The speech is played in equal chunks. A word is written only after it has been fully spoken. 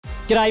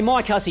G'day,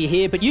 Mike Hussey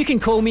here, but you can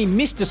call me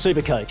Mr.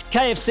 Supercoach.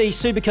 KFC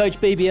Supercoach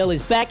BBL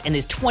is back and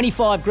there's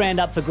 25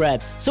 grand up for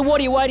grabs. So what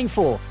are you waiting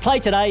for?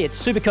 Play today at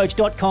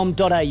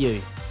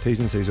supercoach.com.au. T's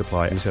and C's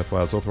apply. New South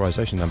Wales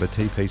authorisation number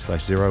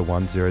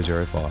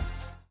TP/01005.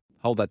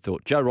 Hold that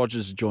thought. Joe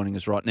Rogers is joining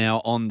us right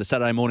now on the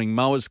Saturday Morning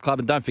Mowers Club.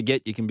 And don't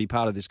forget, you can be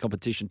part of this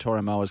competition,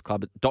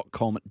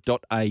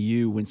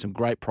 toromowersclub.com.au. Win some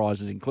great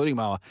prizes, including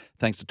mower,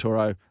 thanks to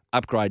Toro.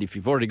 Upgrade if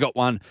you've already got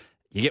one.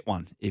 You get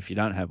one if you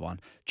don't have one.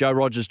 Joe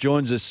Rogers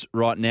joins us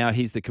right now.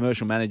 He's the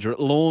commercial manager at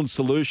Lawn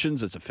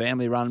Solutions. It's a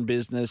family-run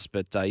business,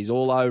 but he's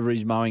all over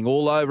his mowing,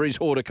 all over his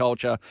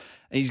horticulture.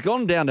 And he's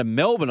gone down to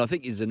Melbourne. I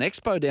think there's an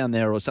expo down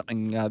there or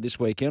something this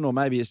weekend, or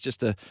maybe it's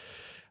just a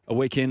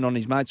weekend on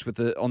his mates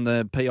on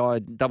the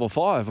PI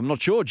 55. I'm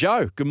not sure.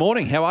 Joe, good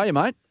morning. How are you,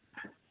 mate?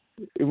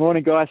 Good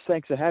morning, guys.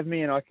 Thanks for having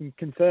me, and I can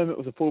confirm it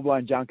was a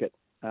full-blown junket.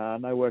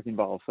 No work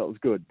involved, so it was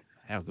good.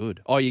 How good.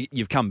 Oh,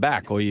 you've come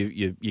back, or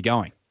you're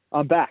going?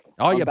 I'm back.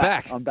 Oh, you're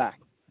back. I'm back.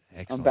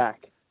 Excellent. I'm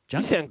back.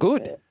 You sound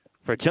good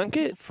for a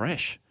junket.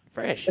 Fresh.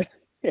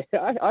 Yeah,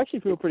 I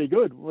actually feel pretty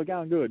good. We're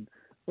going good.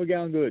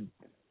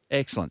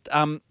 Excellent.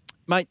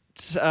 Mate,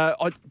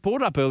 I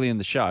brought up early in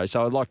the show,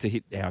 so I'd like to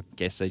hit our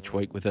guests each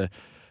week with a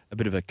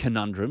bit of a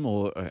conundrum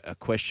or a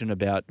question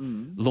about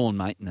lawn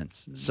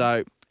maintenance.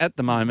 So at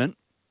the moment,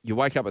 you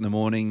wake up in the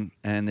morning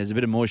and there's a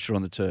bit of moisture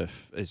on the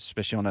turf,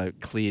 especially on a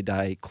clear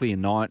day, clear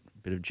night, a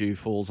bit of dew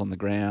falls on the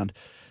ground.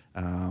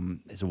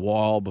 There's a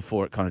while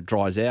before it kind of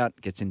dries out,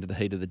 gets into the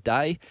heat of the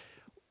day.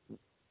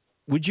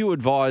 Would you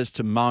advise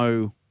to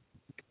mow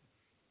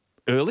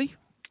early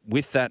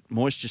with that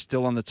moisture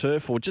still on the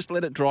turf, or just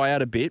let it dry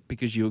out a bit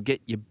because you'll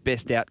get your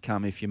best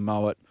outcome if you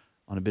mow it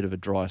on a bit of a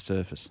dry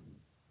surface?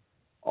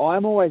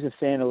 I'm always a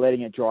fan of letting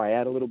it dry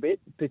out a little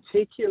bit,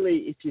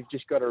 particularly if you've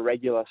just got a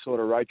regular sort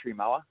of rotary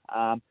mower.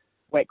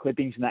 Wet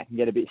clippings and that can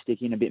get a bit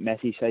sticky and a bit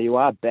messy, so you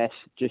are best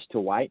just to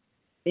wait.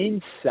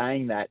 In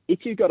saying that,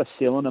 if you've got a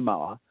cylinder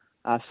mower,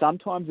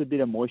 sometimes a bit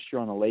of moisture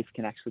on the leaf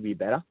can actually be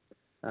better.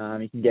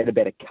 You can get a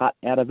better cut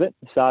out of it.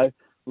 So,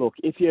 look,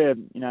 if you're,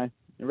 a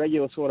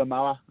regular sort of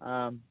mower,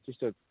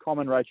 just a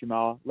common rotary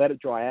mower, let it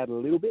dry out a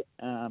little bit.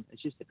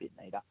 It's just a bit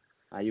neater.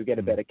 You'll get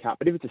a better cut.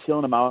 But if it's a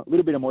cylinder mower, a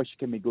little bit of moisture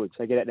can be good.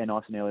 So get out there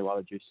nice and early while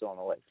the dew's still on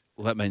the leaf.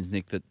 Well, that means,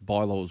 Nick, that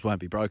bylaws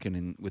won't be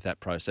broken with that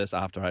process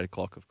after 8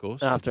 o'clock, of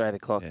course. After 8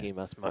 o'clock, you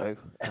must mow.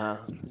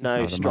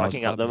 No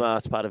striking up the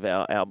mast, part of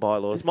our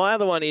bylaws. My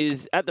other one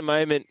is, at the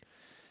moment,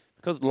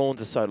 because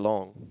lawns are so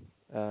long,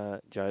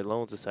 Joe,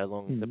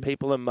 the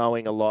people are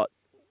mowing a lot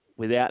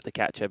without the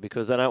catcher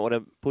because they don't want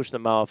to push the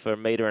mower for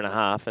 1.5 meters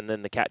and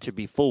then the catcher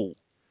be full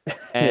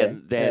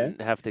and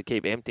have to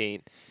keep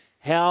emptying.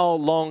 How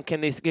long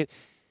can this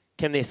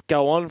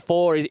go on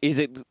for? Is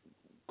it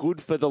good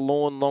for the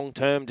lawn long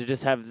term to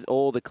just have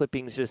all the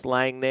clippings just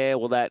laying there?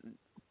 Will that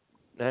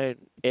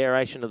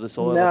aeration of the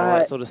soil and all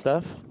that sort of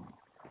stuff?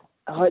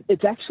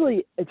 It's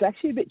actually a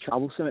bit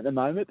troublesome at the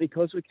moment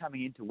because we're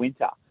coming into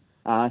winter.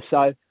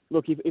 So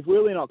look, if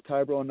we're in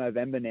October or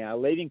November now,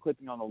 leaving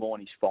clipping on the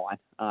lawn is fine.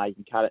 You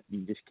can cut it and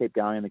you just keep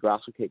going and the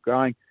grass will keep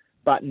growing.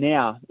 But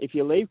now, if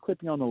you leave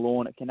clipping on the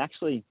lawn, it can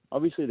actually,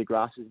 obviously the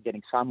grass isn't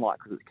getting sunlight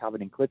because it's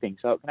covered in clipping,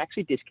 so it can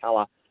actually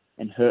discolour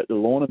and hurt the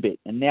lawn a bit.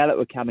 And now that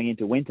we're coming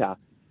into winter,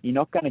 you're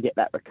not going to get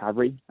that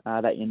recovery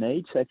that you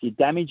need. So if you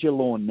damage your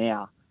lawn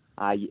now,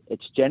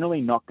 it's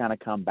generally not going to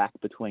come back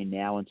between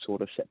now and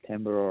sort of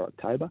September or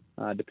October,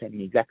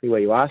 depending exactly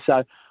where you are.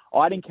 So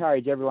I'd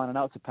encourage everyone, I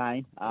know it's a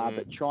pain,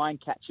 but try and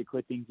catch your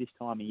clippings this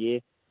time of year.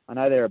 I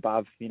know they're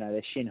above,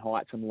 they're shin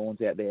height on the lawns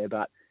out there,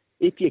 but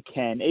if you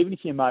can, even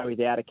if you mow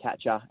without a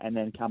catcher and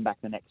then come back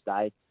the next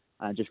day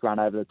and just run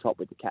over the top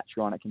with the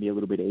catcher on, it can be a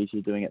little bit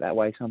easier doing it that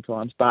way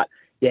sometimes. But,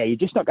 yeah, you're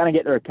just not going to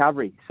get the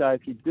recovery. So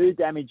if you do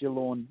damage your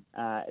lawn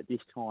at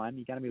this time,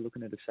 you're going to be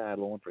looking at a sad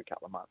lawn for a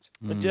couple of months.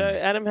 But Joe,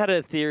 Adam had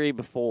a theory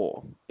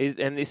before,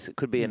 and this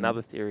could be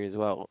another theory as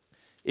well.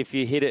 If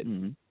you hit it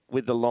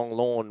with the long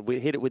lawn,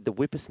 we hit it with the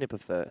whippersnipper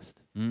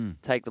first.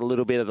 Take a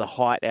little bit of the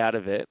height out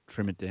of it.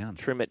 Trim it down,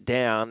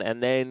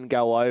 and then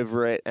go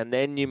over it, and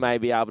then you may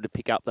be able to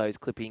pick up those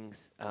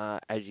clippings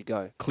as you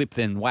go. Clip,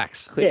 then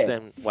wax.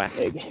 Then wax.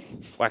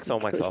 Wax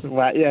on, wax off.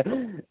 Yeah.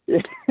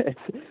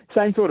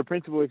 Same sort of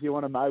principle if you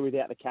want to mow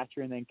without the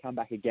catcher and then come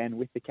back again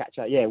with the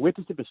catcher. Yeah,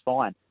 whippersnipper's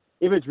fine.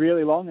 If it's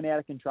really long and out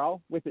of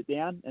control, whip it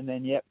down, and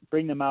then,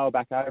 bring the mower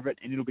back over it,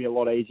 and it'll be a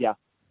lot easier.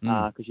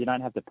 Because you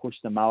don't have to push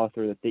the mower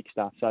through the thick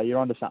stuff. So you're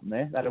onto something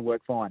there. That'll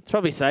work fine. It's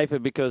probably safer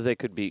because there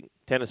could be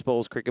tennis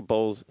balls, cricket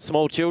balls,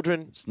 small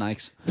children.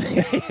 Snakes.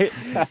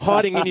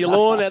 Hiding in your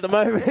lawn at the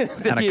moment.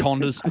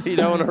 Anacondas. You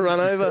don't want to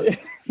run over.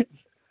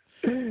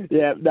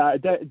 Yeah, no,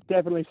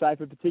 definitely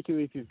safer,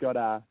 particularly if you've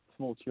got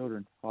small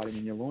children hiding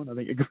in your lawn. I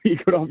think it could be a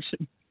good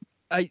option.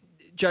 Hey,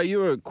 Joe, you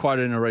were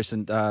quoted in a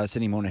recent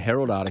Sydney Morning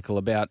Herald article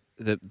about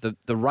the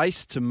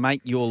race to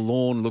make your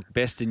lawn look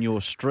best in your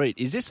street.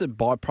 Is this a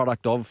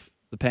byproduct of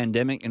the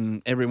pandemic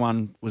and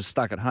everyone was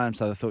stuck at home,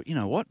 so they thought, you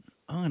know what,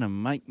 I'm going to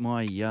make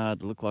my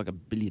yard look like a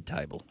billiard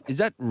table? Is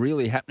that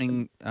really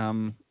happening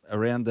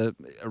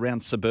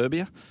around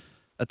suburbia?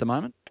 at the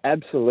moment?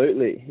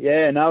 Absolutely.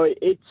 Yeah, no,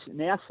 it's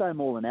now so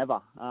more than ever.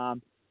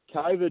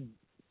 COVID,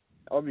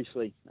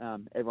 obviously,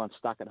 everyone's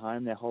stuck at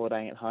home. They're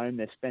holidaying at home.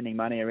 They're spending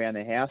money around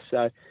their house.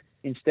 So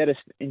instead of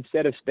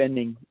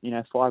spending,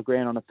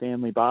 $5,000 on a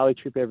family Bali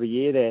trip every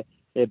year,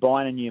 they're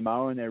buying a new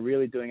mower and they're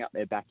really doing up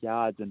their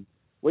backyards. And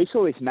we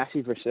saw this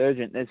massive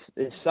resurgence.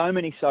 There's so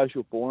many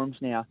social forums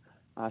now.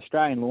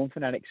 Australian Lawn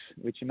Fanatics,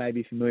 which you may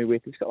be familiar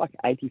with, it's got like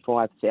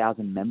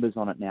 85,000 members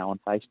on it now on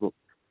Facebook.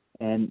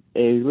 And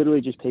it's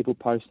literally just people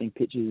posting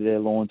pictures of their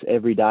lawns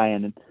every day.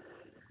 And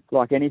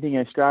like anything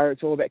in Australia,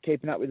 it's all about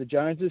keeping up with the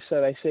Joneses.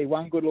 So they see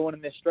one good lawn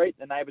in their street,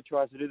 the neighbour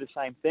tries to do the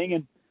same thing.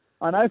 And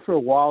I know for a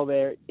while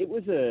there, it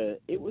was a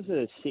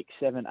 6,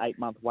 7, 8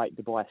 month wait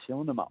to buy a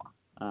cylinder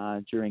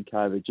mower during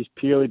COVID, just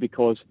purely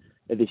because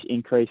of this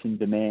increase in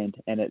demand.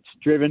 And it's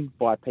driven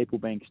by people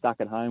being stuck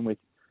at home with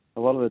a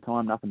lot of the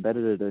time nothing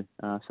better to do.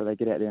 So they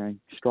get out there and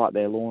stripe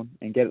their lawn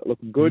and get it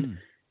looking good. And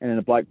then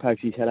a bloke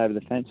pokes his head over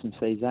the fence and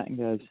sees that and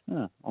goes,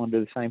 I want to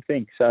do the same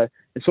thing. So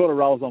it sort of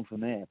rolls on from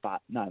there. But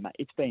no, mate,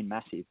 it's been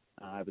massive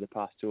over the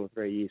past 2 or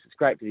 3 years. It's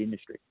great for the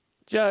industry.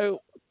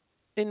 Joe,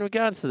 in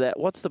regards to that,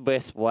 what's the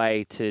best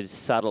way to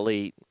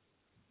subtly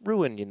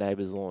ruin your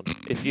neighbour's lawn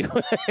if you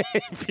want to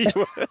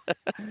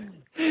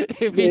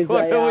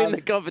win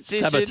the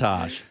competition?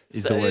 Sabotage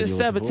is the word you're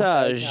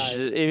Sabotage.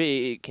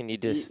 looking for. Can you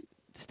just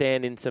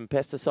stand in some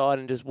pesticide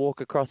and just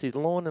walk across his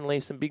lawn and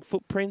leave some big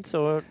footprints,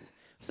 or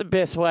what's the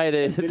best way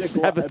to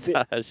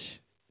sabotage?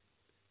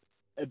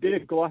 A bit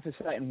of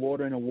glyphosate and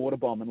water in a water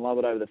bomb and lob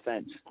it over the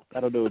fence.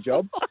 That'll do a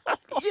job.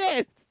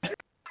 Yes.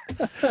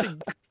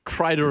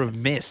 Crater of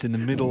mess in the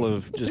middle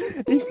of just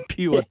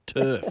pure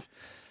turf.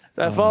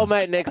 So if old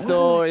mate next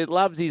door he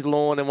loves his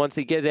lawn and once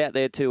he gets out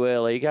there too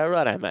early, you go,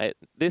 righto, mate,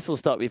 this will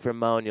stop you from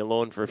mowing your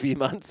lawn for a few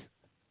months.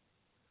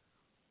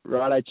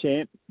 Righto,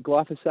 champ.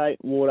 Glyphosate,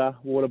 water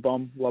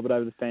bomb, lob it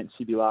over the fence,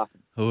 you'd be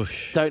laughing.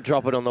 Oosh. Don't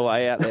drop it on the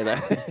way out there, though.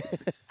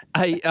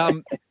 Hey,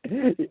 I've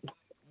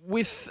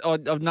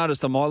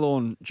noticed on my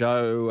lawn,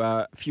 Joe,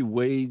 a few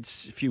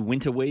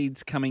winter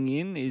weeds coming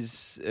in.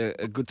 Is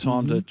a good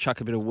time to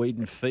chuck a bit of weed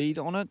and feed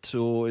on it,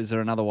 or is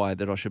there another way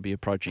that I should be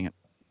approaching it?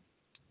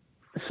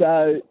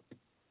 So,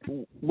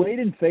 weed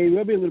and feed, we've got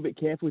to be a little bit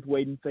careful with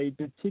weed and feed,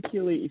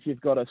 particularly if you've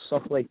got a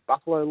soft-leaf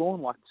buffalo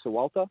lawn like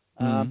Sewalter.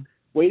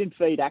 Weed and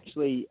feed,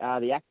 actually,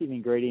 the active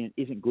ingredient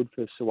isn't good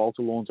for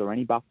Sewalter lawns or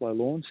any buffalo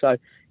lawns. So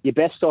you're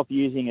best off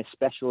using a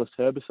specialist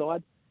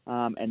herbicide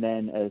and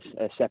then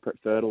a separate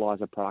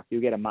fertiliser product.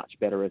 You'll get a much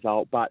better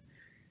result. But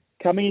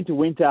coming into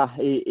winter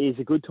is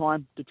a good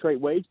time to treat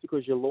weeds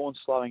because your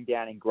lawn's slowing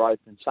down in growth,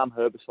 and some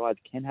herbicides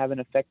can have an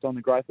effect on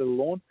the growth of the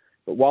lawn.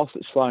 But whilst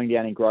it's slowing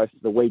down in growth,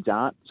 the weeds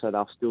aren't, so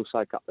they'll still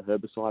soak up the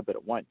herbicide, but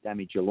it won't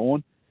damage your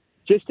lawn.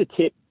 Just a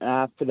tip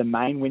for the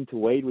main winter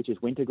weed, which is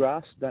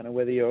wintergrass. Don't know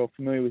whether you're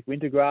familiar with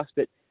wintergrass,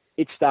 but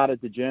it's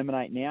started to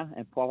germinate now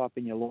and pop up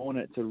in your lawn.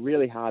 And it's a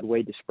really hard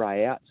weed to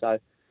spray out. So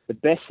the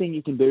best thing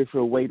you can do for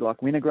a weed like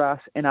wintergrass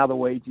and other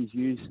weeds is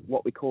use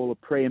what we call a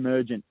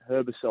pre-emergent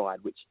herbicide,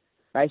 which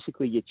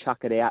basically you chuck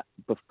it out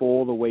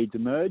before the weeds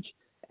emerge.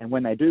 And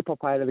when they do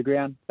pop out of the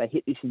ground, they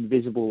hit this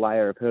invisible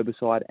layer of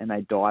herbicide and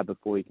they die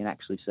before you can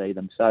actually see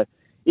them. So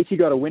if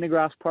you've got a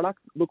wintergrass product,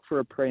 look for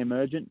a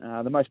pre-emergent.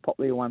 The most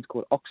popular one's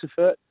called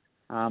Oxifert,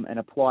 and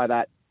apply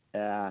that.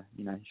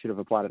 You should have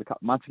applied it a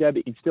couple of months ago, but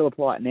you can still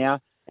apply it now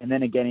and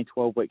then again in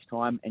 12 weeks'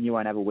 time, and you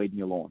won't have a weed in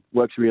your lawn.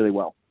 Works really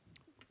well.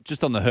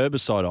 Just on the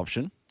herbicide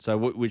option, so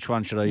which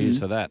one should I use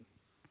for that?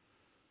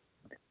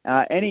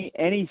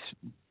 Any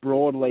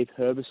broadleaf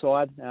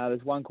herbicide.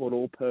 There's one called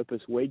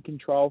All-Purpose Weed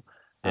Control,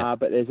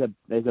 but there's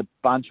a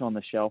bunch on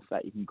the shelf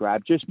that you can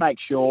grab. Just make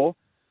sure.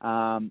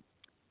 Don't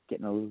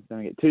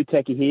get too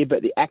techie here,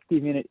 but the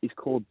active in it is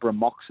called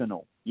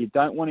bromoxynil. You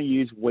don't want to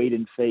use weed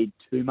and feed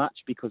too much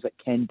because it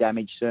can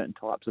damage certain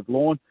types of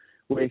lawn.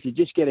 Where if you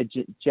just get a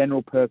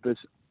general purpose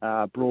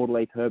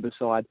broadleaf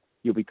herbicide,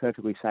 you'll be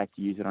perfectly safe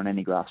to use it on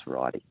any grass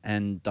variety.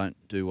 And don't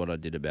do what I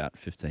did about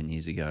 15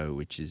 years ago,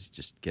 which is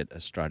just get a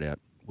straight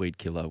out weed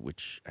killer,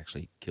 which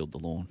actually killed the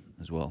lawn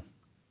as well.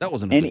 That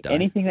wasn't a good day.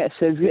 Anything that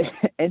says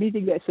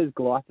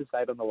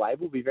glyphosate on the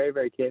label, be very,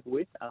 very careful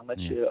with, unless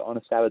you're on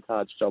a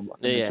sabotage job.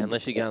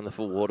 Unless you go on the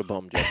full water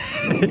bomb job.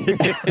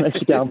 Unless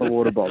you go on the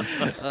water bomb.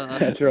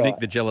 That's right. Nick,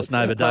 the jealous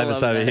neighbour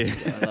Davis over here.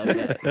 I love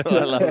that.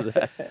 I love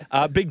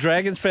that. Big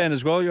Dragons fan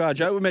as well, you are,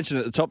 Joe. We mentioned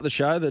at the top of the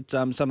show that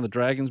some of the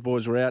Dragons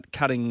boys were out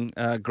cutting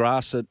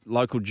grass at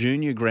local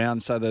junior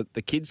grounds so that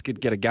the kids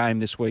could get a game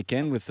this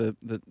weekend with the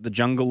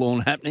jungle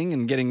lawn happening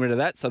and getting rid of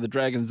that. So the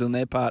Dragons doing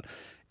their part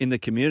in the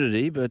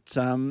community, but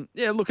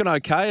looking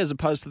okay as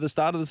opposed to the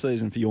start of the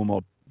season for your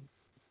mob.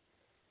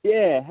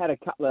 Yeah, had a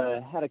couple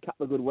of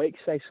good weeks.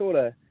 They sort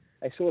of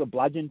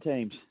bludgeon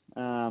teams.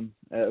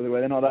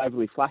 They're not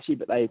overly flashy,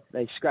 but they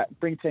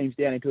bring teams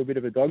down into a bit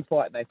of a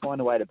dogfight and they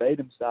find a way to beat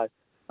them. So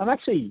I'm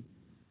actually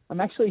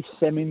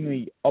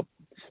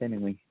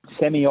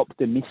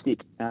semi-optimistic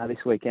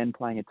this weekend,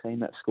 playing a team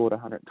that scored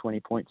 120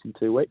 points in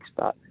 2 weeks.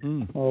 But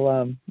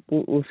we'll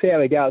see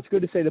how we go. It's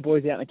good to see the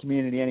boys out in the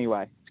community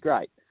anyway. It's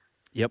great.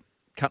 Yep,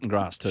 cutting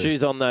grass too.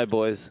 Shoes on though,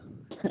 boys.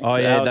 Oh,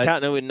 yeah. They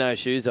cutting it with no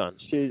shoes on.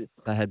 Shoes.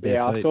 They had bare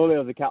Yeah, I feet. saw there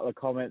was a couple of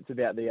comments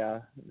about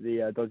the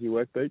dodgy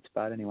work boots,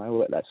 but anyway, we'll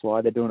let that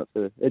slide. They're doing it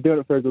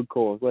for a good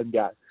cause. Let them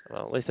go.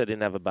 Well, at least they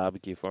didn't have a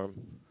barbecue for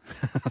him.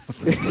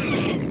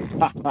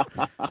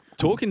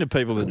 Talking to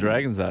people at the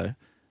Dragons, though,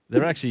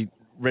 they're actually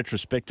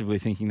retrospectively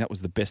thinking that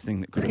was the best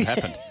thing that could have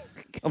happened.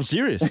 I'm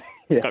serious.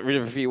 Yeah. Got rid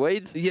of a few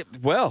weeds. Yeah,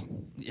 well,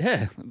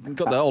 yeah.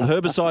 Got the old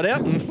herbicide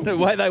out and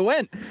away they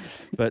went.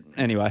 But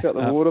anyway. Got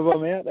the water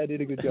bomb out. They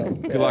did a good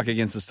job. Good luck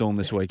against the Storm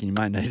this week, and you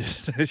may need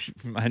it.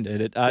 You may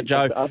need it.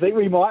 Joe, I think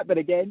we might, but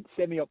again,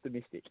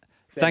 semi-optimistic.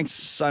 thanks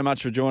so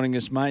much for joining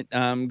us, mate.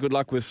 Good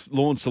luck with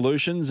Lawn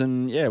Solutions,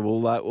 and yeah,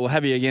 we'll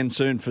have you again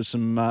soon for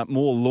some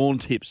more lawn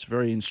tips.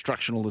 Very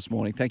instructional this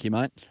morning. Thank you,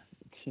 mate.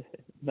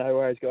 No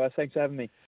worries, guys. Thanks for having me.